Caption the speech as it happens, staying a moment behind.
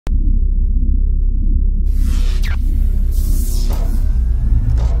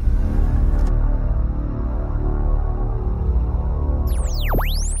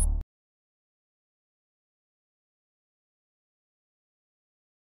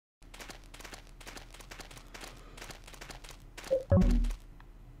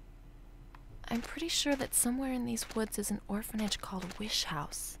I'm pretty sure that somewhere in these woods is an orphanage called Wish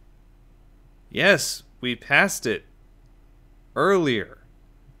House. Yes, we passed it earlier.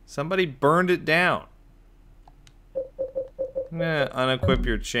 Somebody burned it down. I'm gonna unequip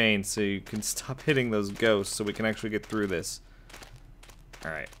your chain so you can stop hitting those ghosts so we can actually get through this.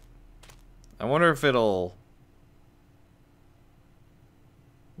 Alright. I wonder if it'll...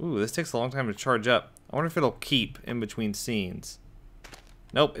 Ooh, this takes a long time to charge up. I wonder if it'll keep in between scenes.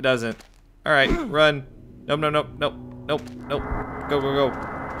 Nope, it doesn't. Alright, run. Nope, nope, nope, nope, nope, nope. Go, go, go.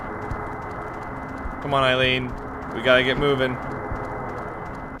 Come on, Eileen. We gotta get moving.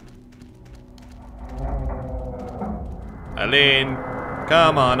 Eileen.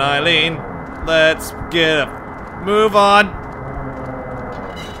 Come on, Eileen. Let's get a move on.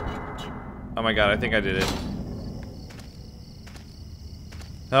 Oh my god, I think I did it.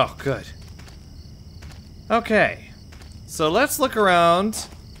 Oh, good. Okay. So let's look around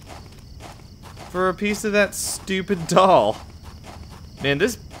for a piece of that stupid doll. Man,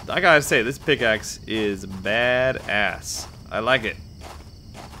 this, I gotta say, this pickaxe is badass. I like it.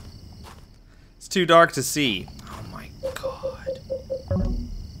 It's too dark to see. Oh my god.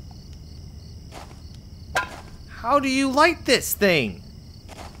 How do you light this thing?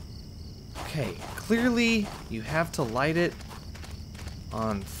 Okay, clearly you have to light it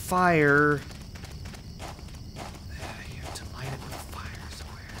on fire. You have to light it with fire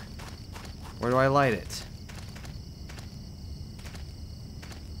somewhere. Where do I light it?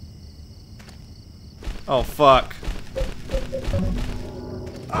 Oh, fuck.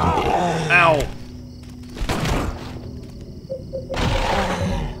 Ow.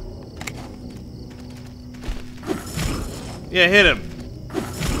 Yeah, hit him.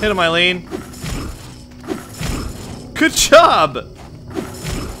 Hit him, Eileen. Good job!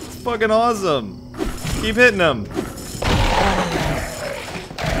 It's fucking awesome. Keep hitting him.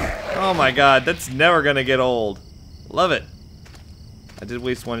 Oh my god, that's never gonna get old. Love it. I did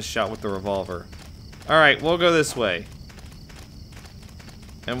waste one shot with the revolver. Alright, we'll go this way.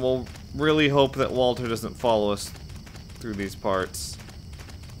 And we'll really hope that Walter doesn't follow us through these parts.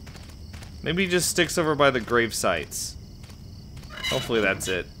 Maybe he just sticks over by the grave sites. Hopefully that's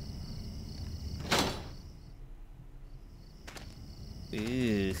it.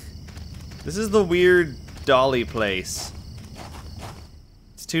 Ew. This is the weird dolly place.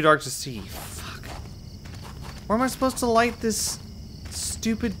 It's too dark to see. Fuck. Where am I supposed to light this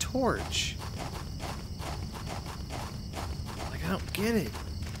stupid torch? Like, I don't get it.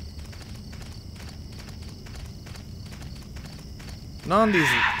 None of these...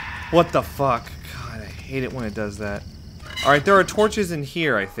 What the fuck? God, I hate it when it does that. Alright, there are torches in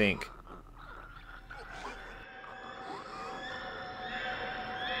here, I think.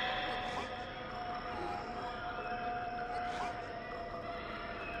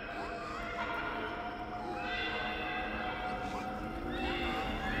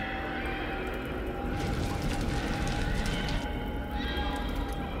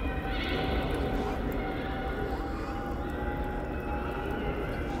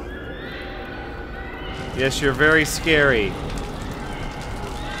 Yes, you're very scary.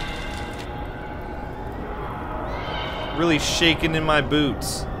 Really shaking in my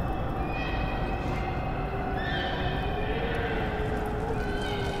boots.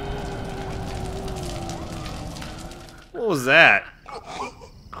 What was that?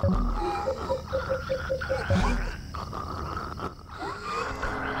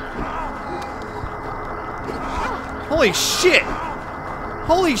 Holy shit!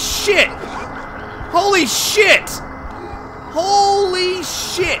 Holy shit! Holy shit! Holy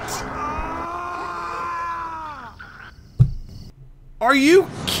shit! Are you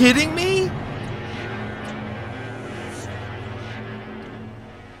kidding me?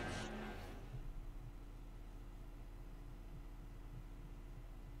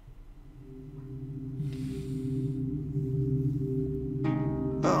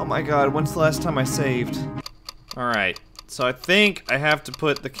 Oh my god, when's the last time I saved? Alright. So I think I have to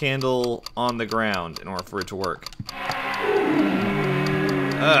put the candle on the ground in order for it to work.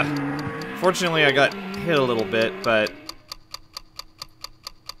 Fortunately, I got hit a little bit, but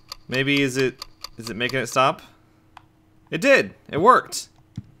maybe is it making it stop? It did. It worked.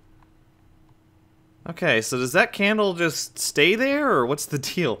 Okay, so does that candle just stay there, or what's the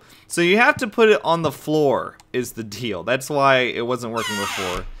deal? So you have to put it on the floor is the deal. That's why it wasn't working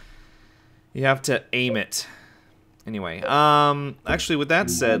before. You have to aim it. Anyway, actually with that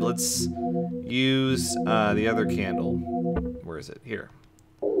said, let's use the other candle. Where is it? Here.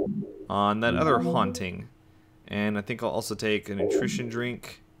 On that other haunting. And I think I'll also take a nutrition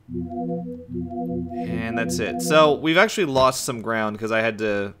drink. And that's it. So, we've actually lost some ground because I had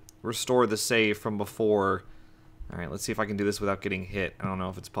to restore the save from before. Alright, let's see if I can do this without getting hit. I don't know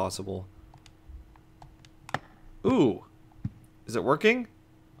if it's possible. Ooh. Is it working?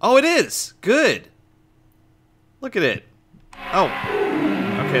 Oh, it is! Good! Look at it. Oh.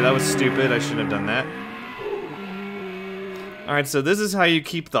 Okay, that was stupid. I shouldn't have done that. Alright, so this is how you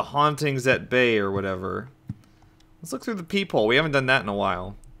keep the hauntings at bay or whatever. Let's look through the peephole. We haven't done that in a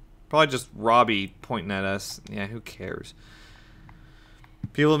while. Probably just Robbie pointing at us. Yeah, who cares?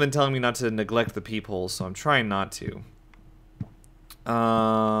 People have been telling me not to neglect the peepholes, so I'm trying not to.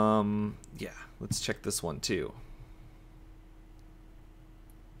 Yeah, let's check this one too.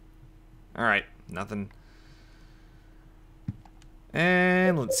 Alright, nothing.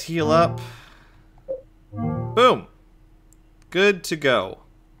 And let's heal up. Boom! Good to go.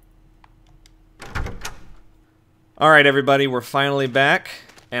 Alright, everybody, we're finally back.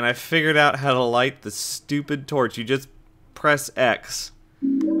 And I figured out how to light the stupid torch. You just press X.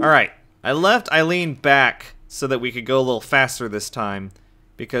 Alright, I left Eileen back so that we could go a little faster this time.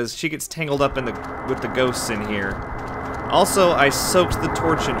 Because she gets tangled up with the ghosts in here. Also, I soaked the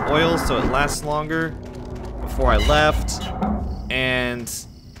torch in oil so it lasts longer before I left. And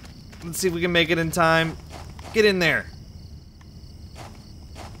let's see if we can make it in time. Get in there.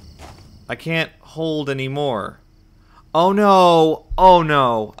 I can't hold anymore. Oh no! Oh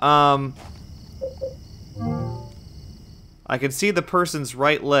no! I can see the person's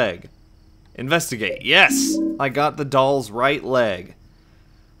right leg. Investigate. Yes! I got the doll's right leg.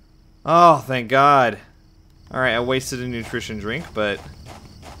 Oh, thank God. Alright, I wasted a nutrition drink, but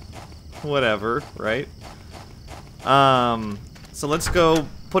whatever, right? So let's go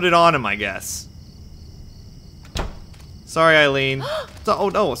put it on him, I guess. Sorry, Eileen. Oh,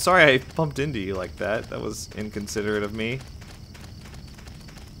 no, sorry I bumped into you like that. That was inconsiderate of me.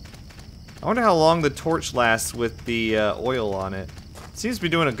 I wonder how long the torch lasts with the oil on it. It seems to be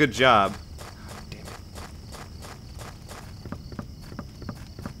doing a good job. Damn it.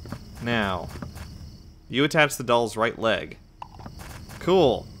 Now, you attach the doll's right leg.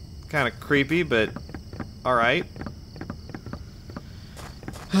 Cool. Kind of creepy, but alright.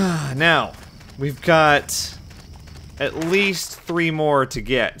 Now, we've got at least 3 more to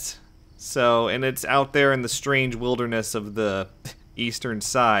get. So, and it's out there in the strange wilderness of the eastern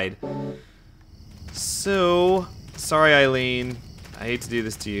side. So, sorry Eileen, I hate to do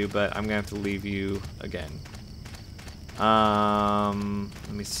this to you, but I'm gonna have to leave you again.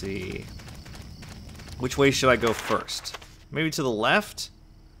 Let me see. Which way should I go first? Maybe to the left?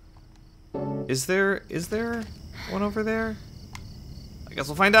 Is there one over there? I guess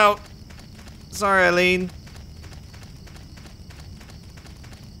we'll find out. Sorry, Eileen.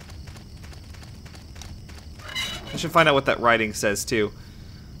 I should find out what that writing says, too.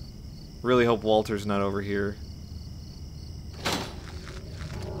 Really hope Walter's not over here.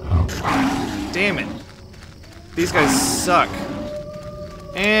 Damn it. These guys suck.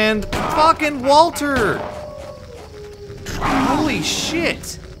 And fucking Walter! Holy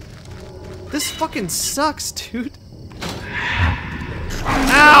shit! This fucking sucks, dude.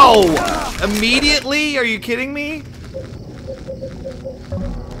 Ow! Immediately? Are you kidding me?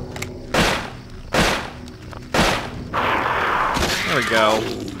 There we go.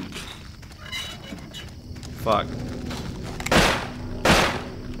 Fuck.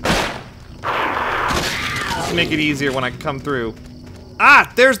 Just make it easier when I come through.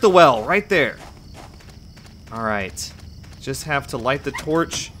 Ah! There's the well, right there. Alright. Just have to light the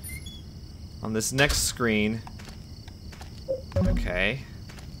torch on this next screen. Okay.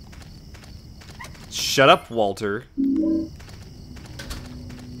 Shut up, Walter.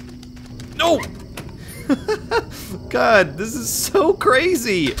 No! God, this is so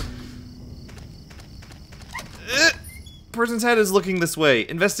crazy! Person's head is looking this way.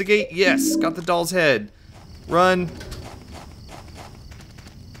 Investigate? Yes. Got the doll's head. Run.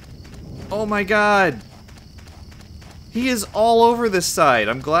 Oh my God. He is all over this side.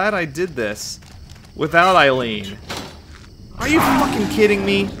 I'm glad I did this without Eileen. Are you fucking kidding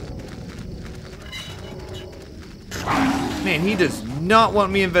me? Man, he does not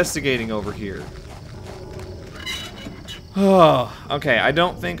want me investigating over here. Oh, okay. I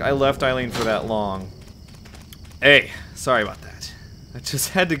don't think I left Eileen for that long. Hey, sorry about that. I just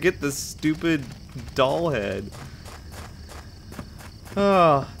had to get this stupid doll head.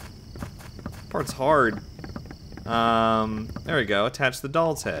 Oh, part's hard. There we go. Attach the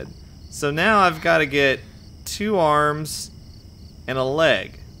doll's head. So now I've got to get 2 arms and a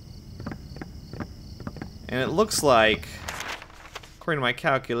leg. And it looks like, according to my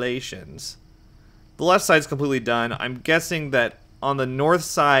calculations, the left side's completely done. I'm guessing that on the north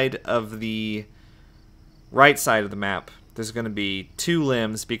side of the right side of the map, there's going to be 2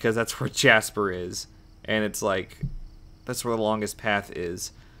 limbs because that's where Jasper is. And it's like, that's where the longest path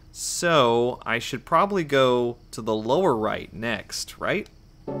is. So, I should probably go to the lower right next, right?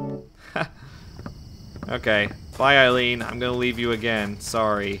 Okay. Bye, Eileen. I'm going to leave you again.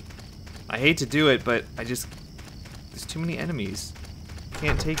 Sorry. I hate to do it, but there's too many enemies.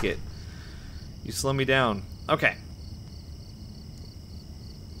 Can't take it. You slow me down. Okay.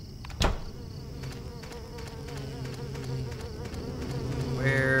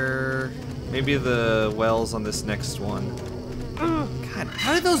 Where? Maybe the wells on this next one. God,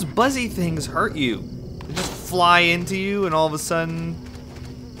 how did those buzzy things hurt you? They just fly into you and all of a sudden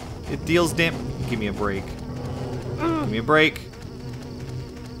it deals damage. Give me a break. Give me a break.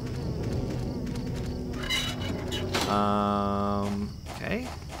 Okay.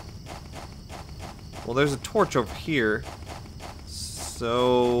 Well, there's a torch over here.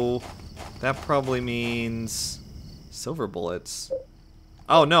 So that probably means silver bullets.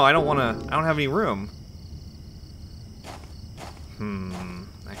 Oh no, I don't have any room.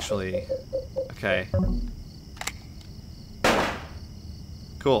 Actually, okay.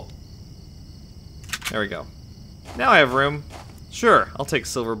 Cool. There we go. Now I have room. Sure, I'll take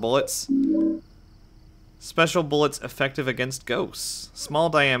silver bullets. Special bullets effective against ghosts. Small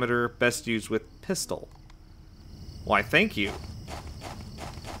diameter, best used with pistol. Why, thank you.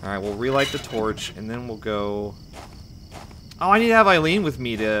 Alright, we'll relight the torch, and then we'll go... Oh, I need to have Eileen with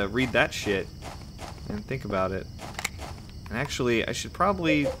me to read that shit. And think about it. And actually, I should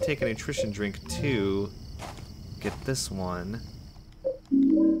probably take a nutrition drink, too. Get this one.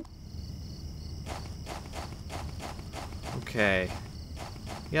 Okay.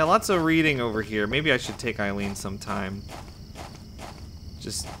 Yeah, lots of reading over here. Maybe I should take Eileen sometime.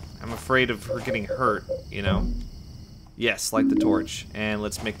 Just, I'm afraid of her getting hurt, you know? Yes, light the torch. And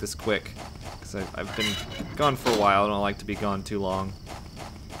let's make this quick. Because I've been gone for a while. I don't like to be gone too long.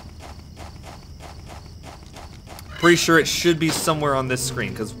 Pretty sure it should be somewhere on this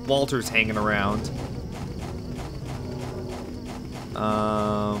screen, because Walter's hanging around.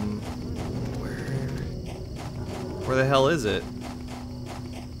 Where the hell is it?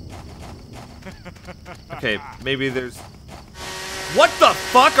 Okay, maybe there's... What the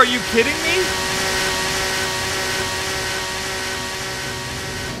fuck? Are you kidding me?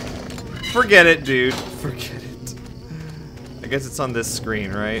 Forget it, dude. Forget it. I guess it's on this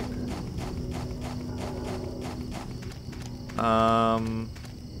screen, right?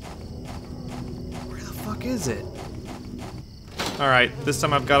 Where the fuck is it? Alright, this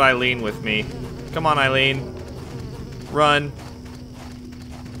time I've got Eileen with me. Come on, Eileen. Run.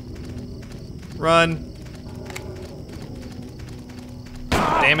 Run.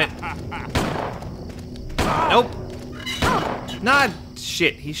 Damn it. Nope. Nah,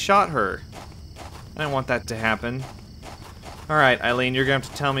 shit, he shot her. I didn't want that to happen. Alright, Eileen, you're gonna have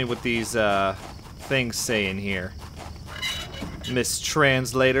to tell me what these, things say in here. Miss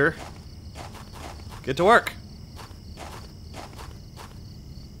Translator. Get to work.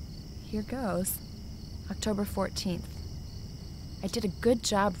 Here goes. October 14th. I did a good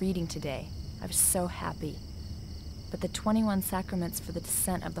job reading today. I was so happy. But the 21 sacraments for the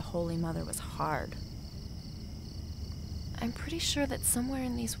descent of the Holy Mother was hard. I'm pretty sure that somewhere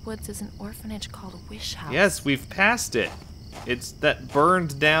in these woods is an orphanage called Wish House. Yes, we've passed it. It's that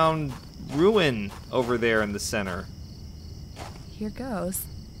burned down ruin over there in the center. Here goes.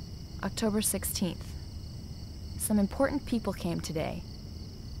 October 16th. Some important people came today.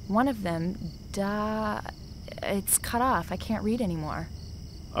 One of them, it's cut off. I can't read anymore.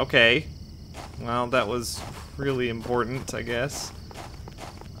 Okay. Well, that was really important, I guess.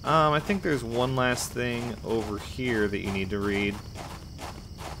 I think there's one last thing over here that you need to read.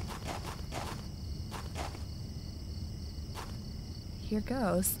 Here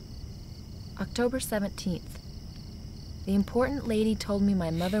goes. October 17th. The important lady told me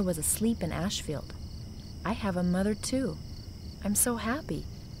my mother was asleep in Ashfield. I have a mother too. I'm so happy.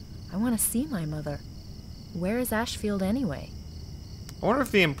 I want to see my mother. Where is Ashfield anyway? I wonder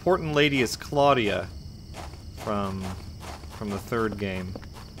if the important lady is Claudia from the third game.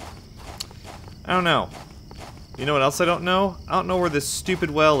 I don't know. You know what else I don't know? I don't know where this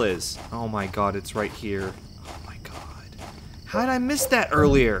stupid well is. Oh my god, it's right here. Oh my god. How did I miss that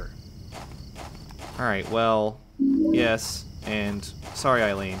earlier? Alright, well, yes, and sorry,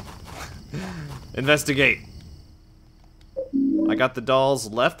 Eileen. Investigate. I got the doll's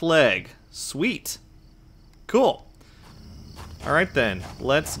left leg. Sweet. Cool. Alright then,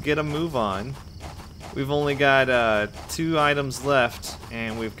 let's get a move on. We've only got 2 items left,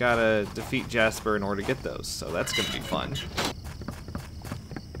 and we've got to defeat Jasper in order to get those, so that's going to be fun.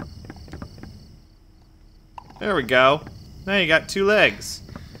 There we go. Now you got 2 legs.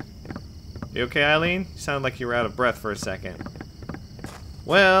 You okay, Eileen? You sounded like you were out of breath for a second.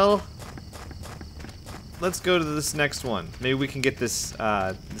 Well, let's go to this next one. Maybe we can get this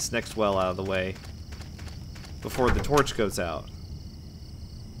this next well out of the way before the torch goes out.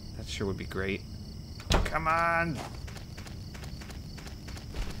 That sure would be great. Come on!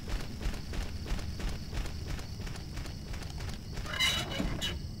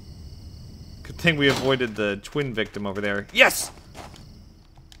 Good thing we avoided the twin victim over there. Yes!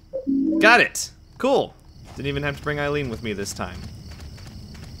 Got it! Cool. Didn't even have to bring Eileen with me this time.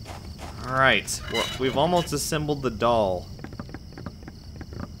 Alright, well, we've almost assembled the doll.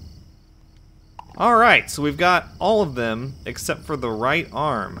 Alright, so we've got all of them except for the right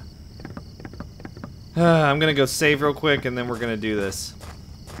arm. I'm gonna go save real quick and then we're gonna do this.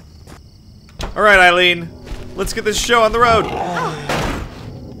 Alright, Eileen, let's get this show on the road.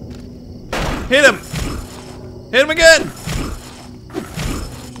 Hit him! Hit him again!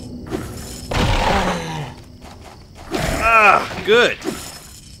 Ah, good.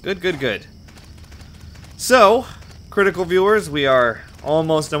 Good. So, critical viewers, we are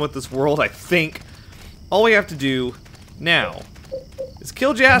almost done with this world, I think. All we have to do now is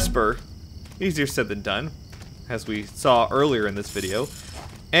kill Jasper. Easier said than done, as we saw earlier in this video.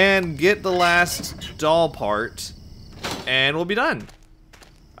 And get the last doll part, and we'll be done.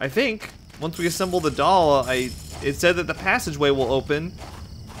 I think, once we assemble the doll, it said that the passageway will open.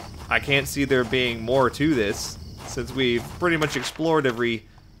 I can't see there being more to this, since we've pretty much explored every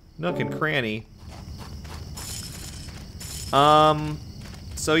nook and cranny.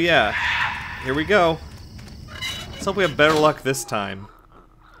 So yeah, here we go. Let's hope we have better luck this time.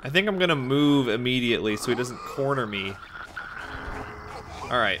 I think I'm gonna move immediately so he doesn't corner me.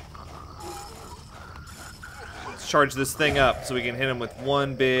 Alright. Let's charge this thing up so we can hit him with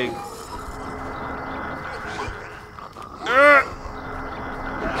one big...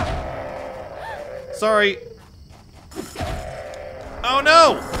 Sorry. Oh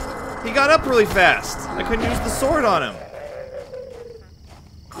no! He got up really fast. I couldn't use the sword on him.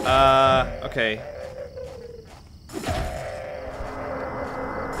 Okay.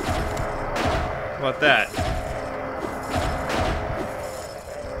 How about that?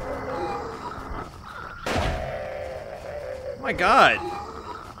 Oh my god.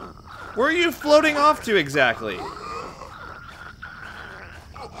 Where are you floating off to exactly?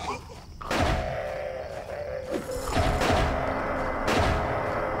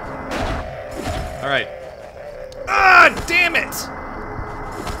 Alright. Ah, damn it!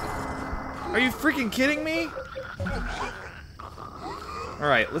 Are you freaking kidding me?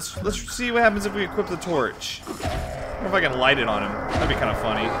 Alright, let's see what happens if we equip the torch. I wonder if I can light it on him. That'd be kind of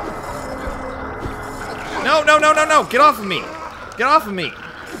funny. No! Get off of me! Get off of me!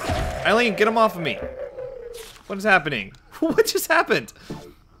 Eileen, get him off of me. What is happening? What just happened?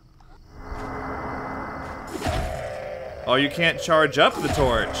 Oh, you can't charge up the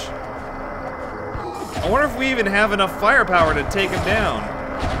torch. I wonder if we even have enough firepower to take him down.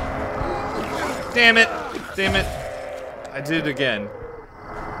 Damn it. Damn it. I did it again.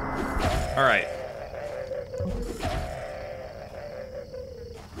 Alright.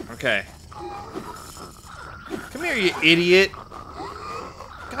 Okay. Come here, you idiot.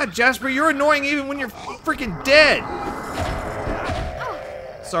 God, Jasper, you're annoying even when you're freaking dead.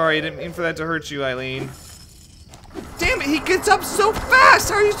 Sorry, I didn't mean for that to hurt you, Eileen. Damn it, he gets up so fast!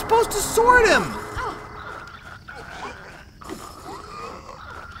 How are you supposed to sword him?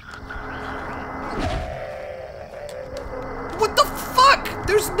 What the fuck?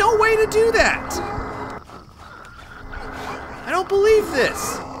 There's no way to do that! I don't believe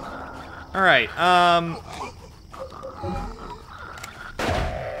this. Alright,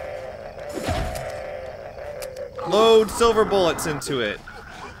 load silver bullets into it.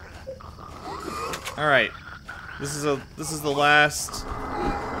 Alright. This is the last.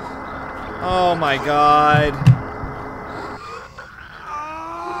 Oh my god.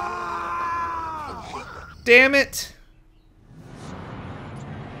 Damn it.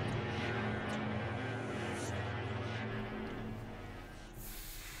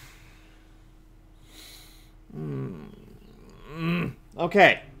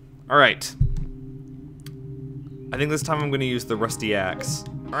 Okay. Alright. I think this time I'm going to use the rusty axe.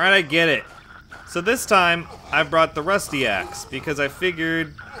 Alright, I get it. So this time, I brought the rusty axe because I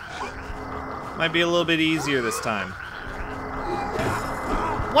figured it might be a little bit easier this time.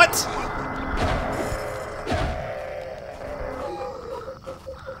 What?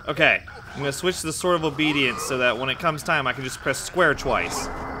 Okay, I'm going to switch to the Sword of Obedience so that when it comes time, I can just press square twice.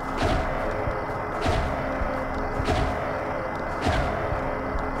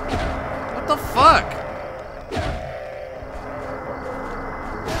 What the fuck?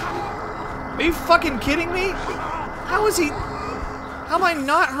 fucking kidding me? How is he... How am I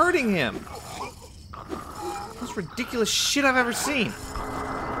not hurting him? Most ridiculous shit I've ever seen.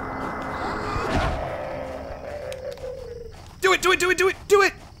 Do it, do it, do it, do it, do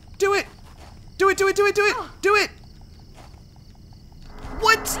it, do it, do it, do it, do it, do it, do it.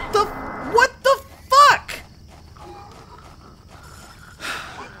 What the fuck?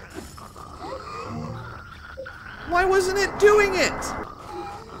 Why wasn't it doing it?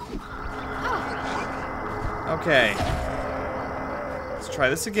 Okay. Let's try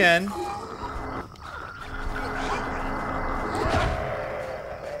this again.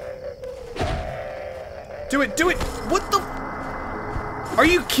 Do it, do it. What the? Are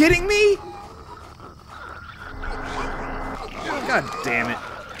you kidding me? God damn it.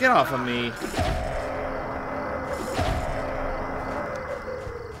 Get off of me.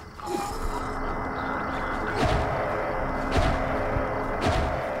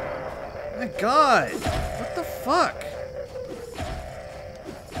 My God. What the fuck?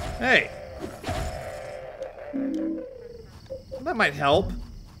 Hey. That might help.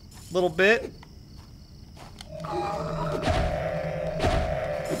 A little bit.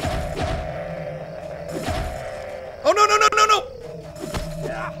 Oh, no, no, no, no, no!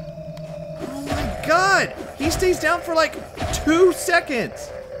 Oh my God! He stays down for like 2 seconds!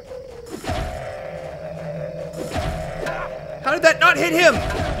 How did that not hit him?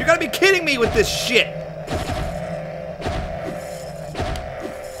 You gotta be kidding me with this shit!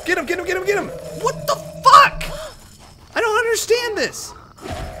 Get him, get him, get him, get him! What the fuck? I don't understand this!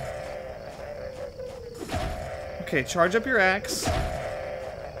 Okay, charge up your axe.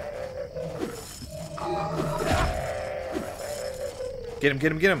 Get him,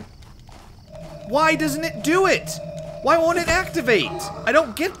 get him, get him. Why doesn't it do it? Why won't it activate? I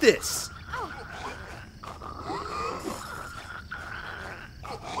don't get this.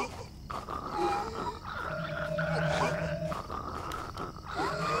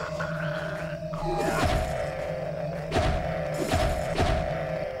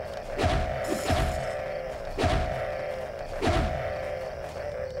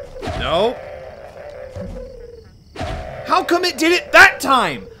 No. How come it did it that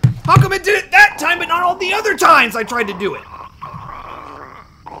time? How come it did it that time but not all the other times I tried to do it?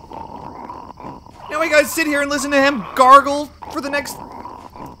 Now we gotta sit here and listen to him gargle for the next...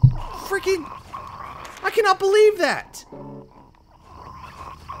 freaking... I cannot believe that!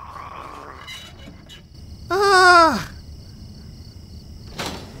 Ah!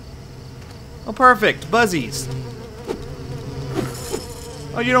 Oh, perfect. Buzzies.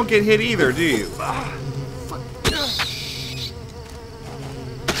 Oh, you don't get hit either, do you?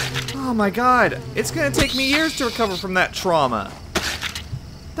 Oh my God, it's gonna take me years to recover from that trauma.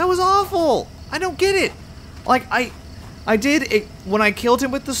 That was awful. I don't get it. Like, I did it when I killed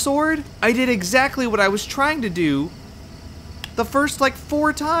him with the sword. I did exactly what I was trying to do the first like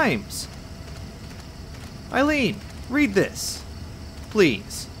 4 times. Eileen, read this,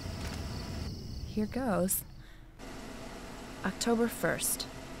 please. Here goes. October 1st.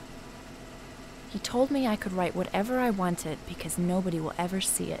 He told me I could write whatever I wanted because nobody will ever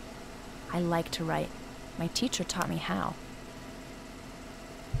see it. I like to write. My teacher taught me how.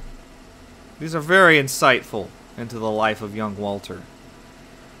 These are very insightful into the life of young Walter.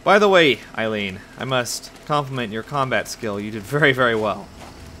 By the way, Eileen, I must compliment your combat skill. You did very, very well.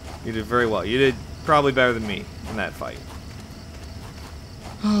 You did very well. You did probably better than me in that fight.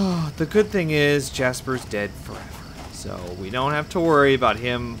 The good thing is Jasper's dead forever. So we don't have to worry about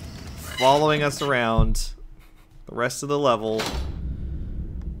him following us around the rest of the level.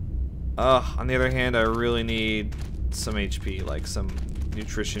 On the other hand, I really need some HP, like some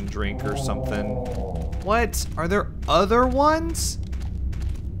nutrition drink or something. What? Are there other ones?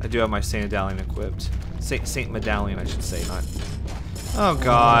 I do have my Saint Medallion equipped. Saint Medallion, I should say, not... Oh,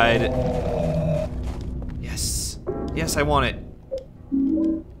 God. Yes. Yes, I want it.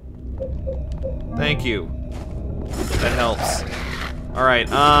 Thank you. That helps. Alright,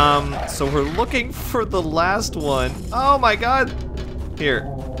 so we're looking for the last one. Oh my God! Here,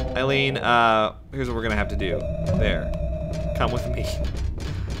 Eileen, here's what we're gonna have to do. There. Come with me.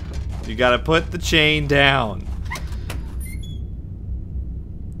 You gotta put the chain down.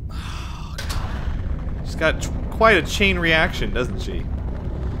 Oh, God. She's got quite a chain reaction, doesn't she?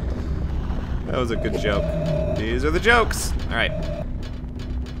 That was a good joke. These are the jokes! Alright.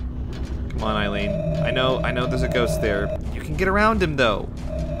 Come on, Eileen. I know there's a ghost there. You can get around him, though.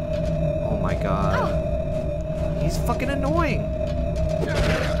 Oh my God. He's fucking annoying.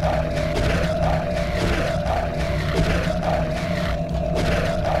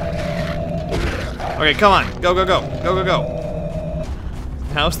 Okay, come on. Go, go, go. Go, go, go.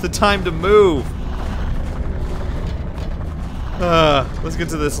 Now's the time to move. Let's get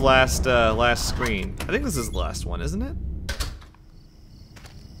to this last screen. I think this is the last one, isn't it?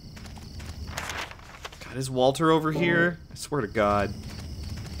 God, is Walter over here? I swear to God.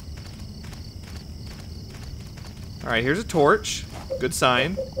 Alright, here's a torch. Good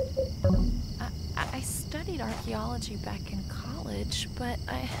sign. I studied archaeology back in college, but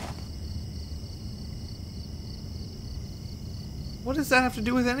What does that have to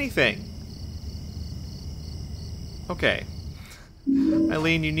do with anything? Okay.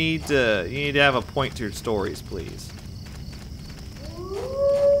 Eileen, you need to have a point to your stories, please.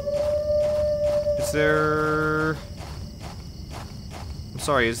 Is there... I'm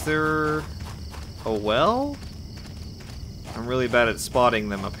sorry, is there a well? I'm really bad at spotting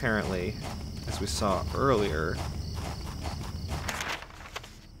them, apparently, as we saw earlier.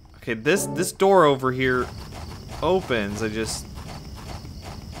 Okay, this door over here opens. I just...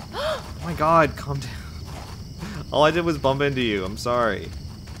 Oh my God, calm down. All I did was bump into you. I'm sorry.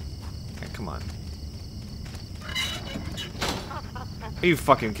 Okay, come on. Are you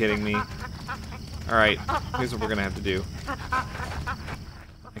fucking kidding me? Alright, here's what we're gonna have to do.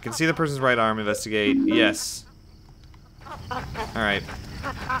 I can see the person's right arm. Investigate. Yes. Alright.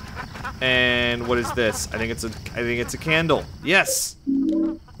 And what is this? I think it's a candle. Yes!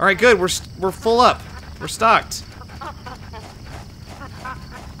 Alright, good. We're full up. We're stocked.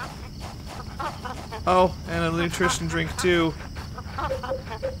 Oh, and a nutrition drink too.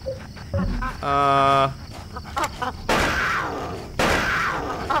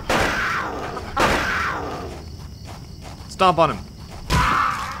 Stomp on him.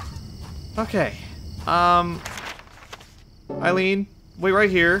 Okay. Eileen, wait right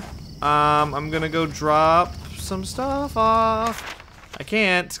here. I'm gonna go drop some stuff off. I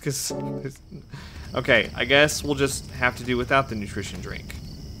can't, cause okay, I guess we'll just have to do without the nutrition drink.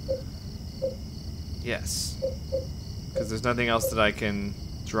 Yes. Because there's nothing else that I can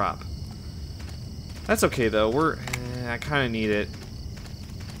drop. That's okay, though. I kind of need it.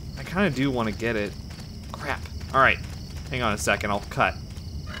 I kind of do want to get it. Crap. Alright. Hang on a second. I'll cut.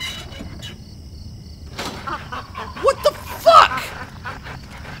 What the fuck?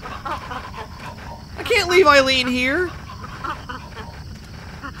 I can't leave Eileen here.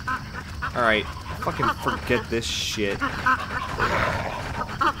 Alright. Fucking forget this shit.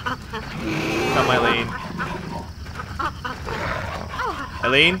 Come, Eileen.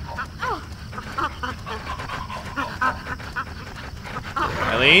 Eileen?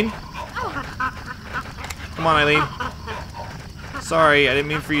 Eileen? Come on, Eileen. Sorry, I didn't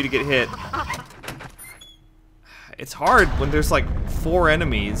mean for you to get hit. It's hard when there's like 4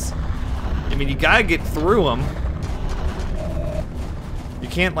 enemies. I mean, you gotta get through them. You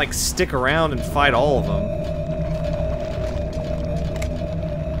can't like stick around and fight all of them.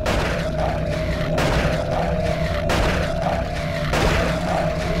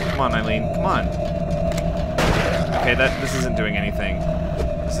 Come on, Eileen. Come on. Okay, this isn't doing anything.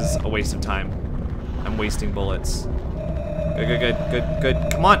 This is a waste of time. I'm wasting bullets. Good.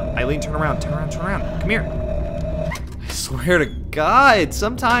 Come on, Eileen, turn around. Turn around. Come here. I swear to God,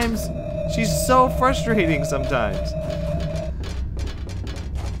 sometimes she's so frustrating sometimes.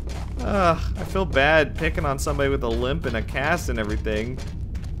 I feel bad picking on somebody with a limp and a cast and everything.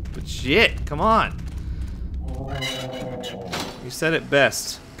 But shit, come on. You said it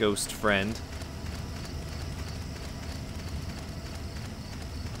best, ghost friend.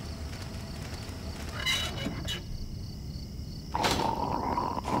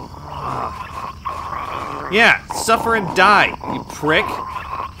 Yeah, suffer and die, you prick.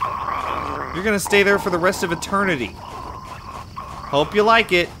 You're gonna stay there for the rest of eternity. Hope you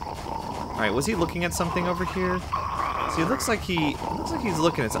like it. Alright, was he looking at something over here? See, it looks like he's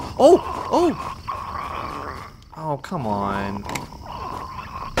looking at something. Oh, come on.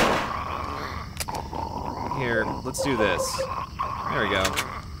 Here, let's do this. There we go.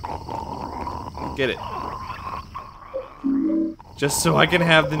 Get it. Just so I can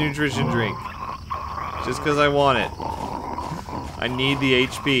have the nutrition drink. Just because I want it. I need the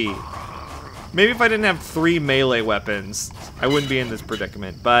HP. Maybe if I didn't have 3 melee weapons, I wouldn't be in this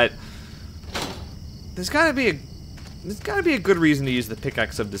predicament, but there's gotta be a good reason to use the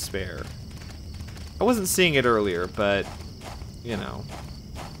Pickaxe of Despair. I wasn't seeing it earlier, but you know.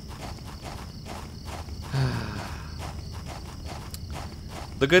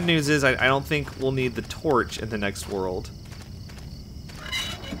 The good news is I don't think we'll need the torch in the next world.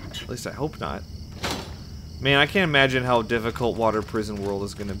 At least I hope not. Man, I can't imagine how difficult Water Prison World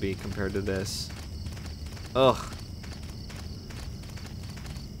is gonna be compared to this. Ugh,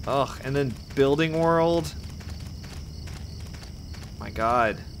 and then Building World. My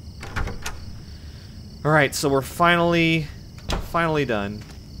God. Alright, so we're finally done.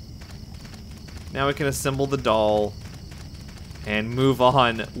 Now we can assemble the doll and move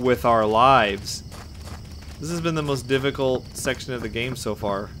on with our lives. This has been the most difficult section of the game so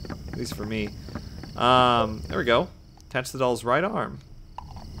far, at least for me. There we go. Attach the doll's right arm.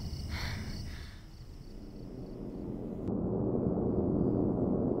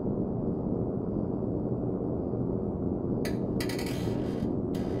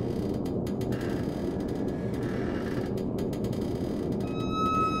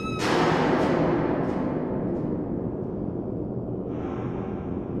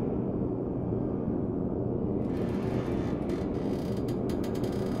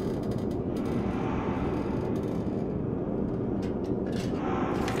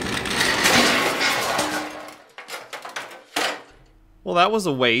 Well, that was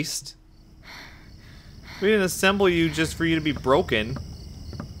a waste. We didn't assemble you just for you to be broken.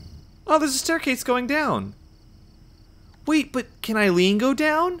 Oh, there's a staircase going down. Wait, but can Eileen go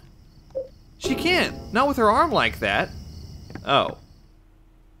down? She can't. Not with her arm like that. Oh.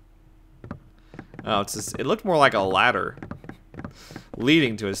 Oh, it's just, it looked more like a ladder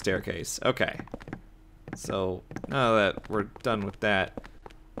leading to a staircase. Okay. So, now that we're done with that.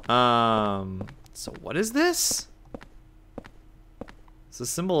 So what is this? It's a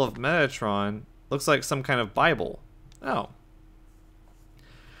symbol of Metatron. Looks like some kind of Bible. Oh.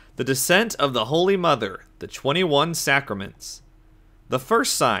 The descent of the Holy Mother, the 21 sacraments. The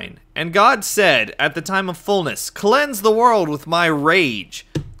first sign, and God said, at the time of fullness, cleanse the world with my rage.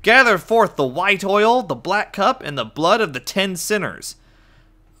 Gather forth the white oil, the black cup, and the blood of the 10 sinners.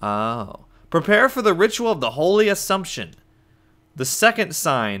 Oh. Prepare for the ritual of the Holy Assumption. The second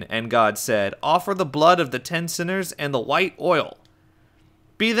sign, and God said, offer the blood of the 10 sinners and the white oil.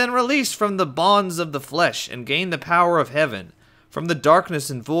 Be then released from the bonds of the flesh and gain the power of heaven. From the darkness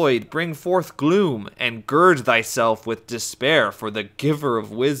and void bring forth gloom and gird thyself with despair for the giver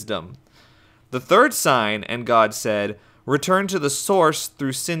of wisdom. The third sign, and God said, return to the source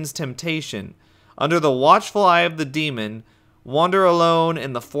through sin's temptation. Under the watchful eye of the demon, wander alone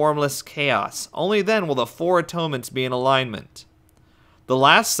in the formless chaos. Only then will the 4 atonements be in alignment. The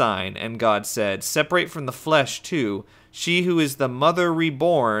last sign, and God said, separate from the flesh too, she who is the mother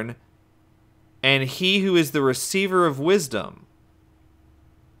reborn, and he who is the receiver of wisdom.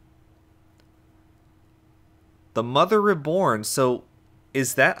 The mother reborn, so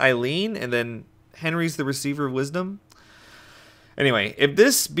is that Eileen, and then Henry's the receiver of wisdom? Anyway, if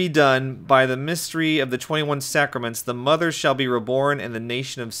this be done by the mystery of the 21 sacraments, the mother shall be reborn, and the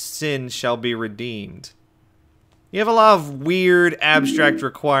nation of sin shall be redeemed. You have a lot of weird, abstract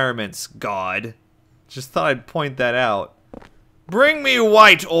requirements, God. Just thought I'd point that out. Bring me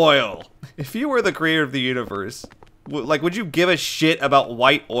white oil! If you were the creator of the universe, would you give a shit about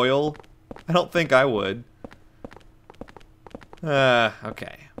white oil? I don't think I would.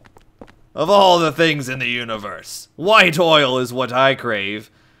 Okay. Of all the things in the universe, white oil is what I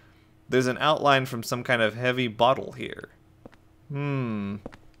crave. There's an outline from some kind of heavy bottle here.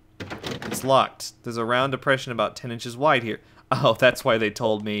 It's locked. There's a round depression about 10 inches wide here. Oh, that's why they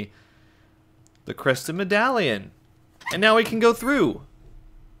told me. The crested medallion. And now we can go through.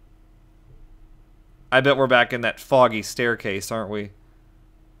 I bet we're back in that foggy staircase, aren't we?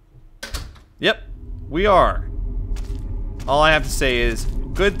 Yep, we are. All I have to say is,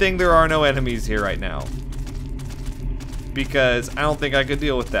 good thing there are no enemies here right now. Because I don't think I could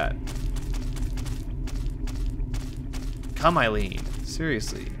deal with that. Come, Eileen.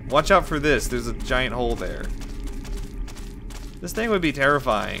 Seriously. Watch out for this. There's a giant hole there. This thing would be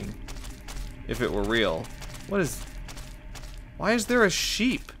terrifying if it were real. What is... Why is there a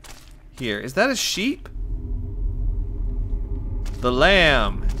sheep here? Is that a sheep? The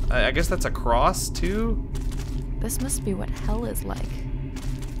lamb. I guess that's a cross, too? This must be what hell is like.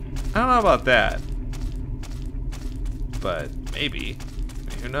 I don't know about that. But maybe.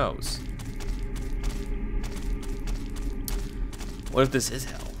 Who knows? What if this is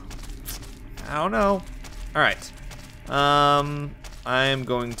hell? I don't know. Alright. I'm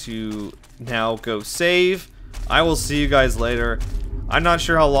going to now go save. I will see you guys later. I'm not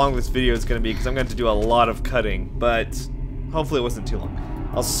sure how long this video is going to be because I'm going to do a lot of cutting, but hopefully it wasn't too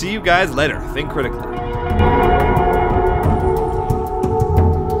long. I'll see you guys later. Think critically.